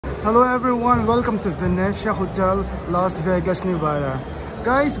Hello everyone, welcome to Venetia Hotel, Las Vegas, Nevada.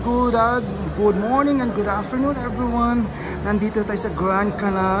 Guys, good morning and good afternoon everyone. Nandito tayo sa Grand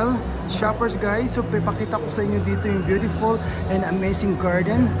Canal Shoppers guys. So pipakita ko sa inyo dito yung beautiful and amazing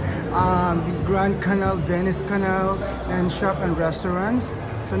garden, the Grand Canal, Venice Canal, and shop and restaurants.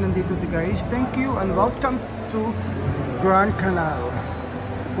 So nandito guys, thank you and welcome to Grand Canal.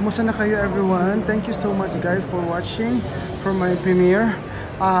 Kumusta na kayo everyone? Thank you so much guys for watching for my premiere.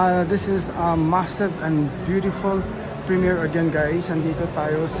 This is a massive and beautiful premiere again guys. Nandito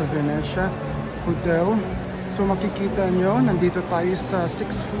tayo sa Venetia Hotel. So makikita nyo, nandito tayo sa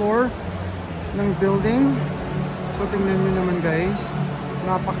 6th floor ng building. So tingnan nyo naman guys,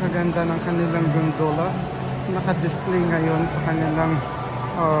 napakaganda ng kanilang gondola. Naka-display ngayon sa kanilang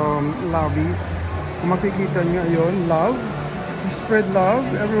lobby. Kung makikita nyo yun, love. Spread love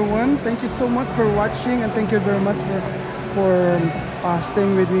everyone. Thank you so much for watching and thank you very much for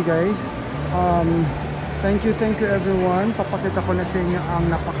staying with me guys. Thank you everyone. Papakita ko na sa inyo ang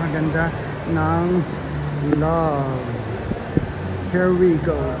napakaganda ng love. Here we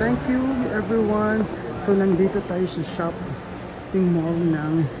go. Thank you everyone. So nandito tayo sa shopping mall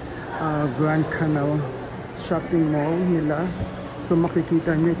ng Grand Canal shopping mall nila. So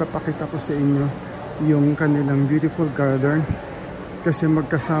makikita nyo, ipapakita ko sa inyo yung kanilang beautiful garden kasi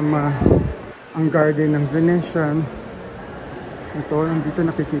magkasama ang garden ng Venetian. Ito, dito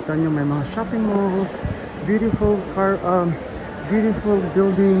nakikita nyo may mga shopping malls, beautiful beautiful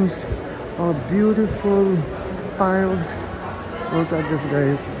buildings, beautiful tiles. Look at this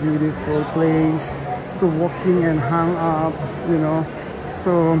guys, beautiful place to walking and hang up, you know.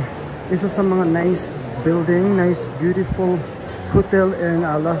 So isa sa mga nice building, nice beautiful hotel in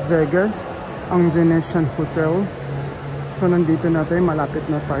Las Vegas, ang Venetian Hotel. So nandito na tayo, malapit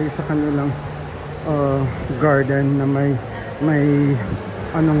na tayo sa kanilang garden na may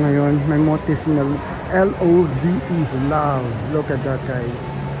ano ngayon, may motif na L-O-V-E, love. Look at that guys,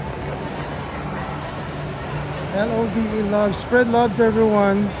 L-O-V-E, love. Spread loves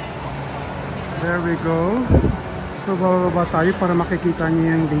everyone. There we go. So bababa tayo para makikita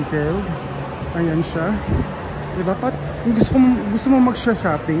niyo yung detailed. Ayan siya, diba? Pat gusto mo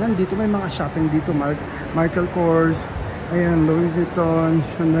mag-shopping, nandito may mga shopping dito, Michael Kors, ayan, Louis Vuitton,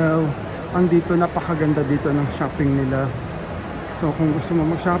 Chanel. Andito, napakaganda dito ng shopping nila. So kung gusto mo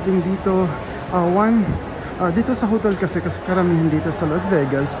mag-shopping dito, dito sa hotel kasi karamihan dito sa Las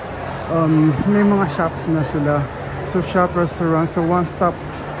Vegas, may mga shops na sila. So shop, restaurant, so one-stop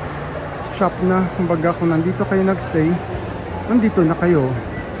shop na. Kumbaga kung nandito kayo nagstay, nandito na kayo.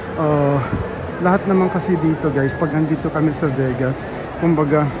 Lahat naman kasi dito guys, pag nandito kami sa Vegas,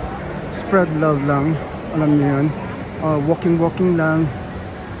 kumbaga spread love lang, alam niyo yun. Walking lang,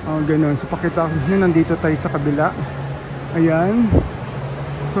 ganun. So pakita ko, nandito tayo sa kabila. Ayan.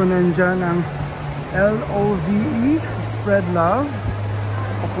 So nandyan ang L-O-V-E, spread love.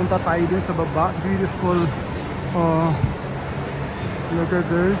 Papunta tayo din sa baba. Beautiful. Look at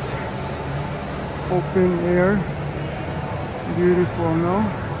this. Open air. Beautiful, no?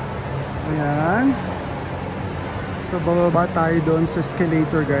 Ayan. So bababa tayo doon sa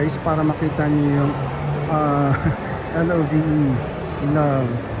escalator guys para makita niyo yung L-O-V-E,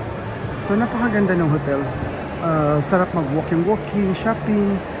 love. So napakaganda ng hotel. Sarap mag-walking,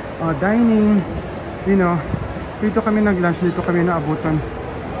 shopping, dining, you know. Dito kami nag-lunch, dito kami naabutan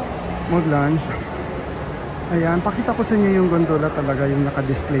mag-lunch. Ayan, pakita ko sa inyo yung gondola talaga, yung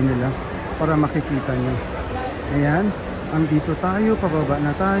naka-display nila para makikita nyo. Ayan, andito tayo, pababa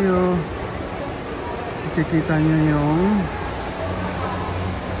na tayo. Makikita nyo yung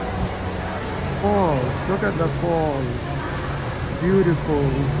falls. Look at the falls. Beautiful.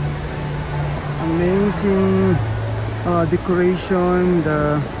 Amazing decoration,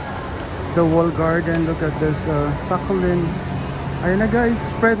 the wall garden. Look at this succulent. Ayan na guys,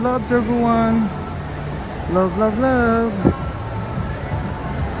 spread loves everyone. Love, love, love.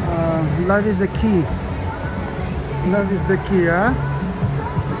 Love is the key. Love is the key, ha?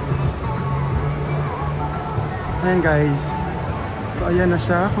 Ayan guys. So ayan na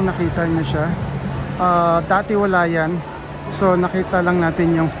siya, kung nakita nyo siya. Dati wala yan. So nakita lang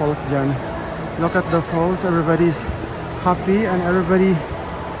natin yung falls dyan. Look at the falls, everybody's happy and everybody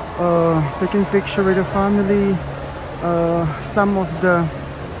taking picture with the family. Some of the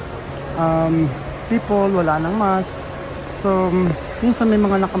people wala nang mask. So minsan may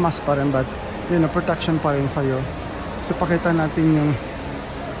mga nakamask pa rin, but you know, protection pa rin sa'yo. So pakita natin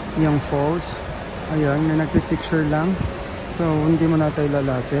yung falls. Ayan, may nagpipicture lang. So hindi mo na tayo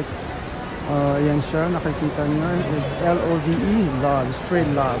lalapit. Ayan siya, nakikita nyo is L-O-V-E, love, spread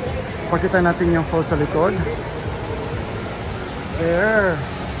love. Pakita natin yung falls sa likod. There.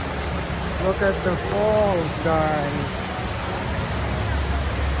 Look at the falls, guys.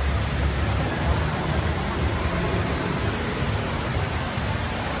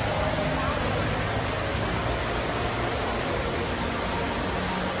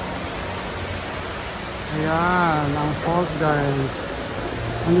 Ayan, ang falls, guys.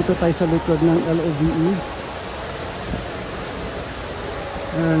 Nandito tayo sa likod ng LOVE.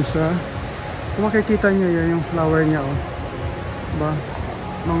 Ayan siya. Kung makikita nyo yun, yung flower niya, oh. Diba?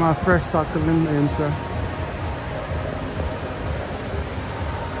 Mga fresh succulent, ayan siya.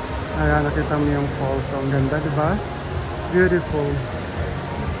 Ayan, nakita mo yung falls. So, ang ganda, diba? Beautiful.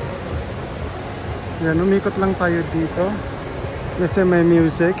 Ayan, umikot lang tayo dito. Kasi may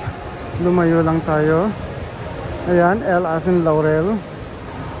music. Lumayo lang tayo. Ayan, L as in Laurel.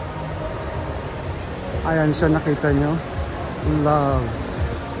 Ayan siya, nakita nyo. Love.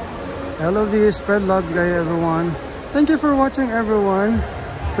 LOV, spread love, guys, everyone. Thank you for watching, everyone.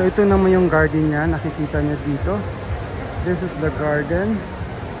 So, ito naman yung garden niya. Nakikita nyo dito. This is the garden.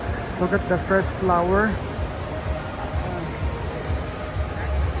 Look at the fresh flower.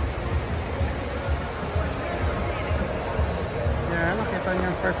 Yan, nakita nyo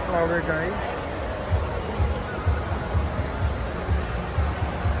yung fresh flower, guys.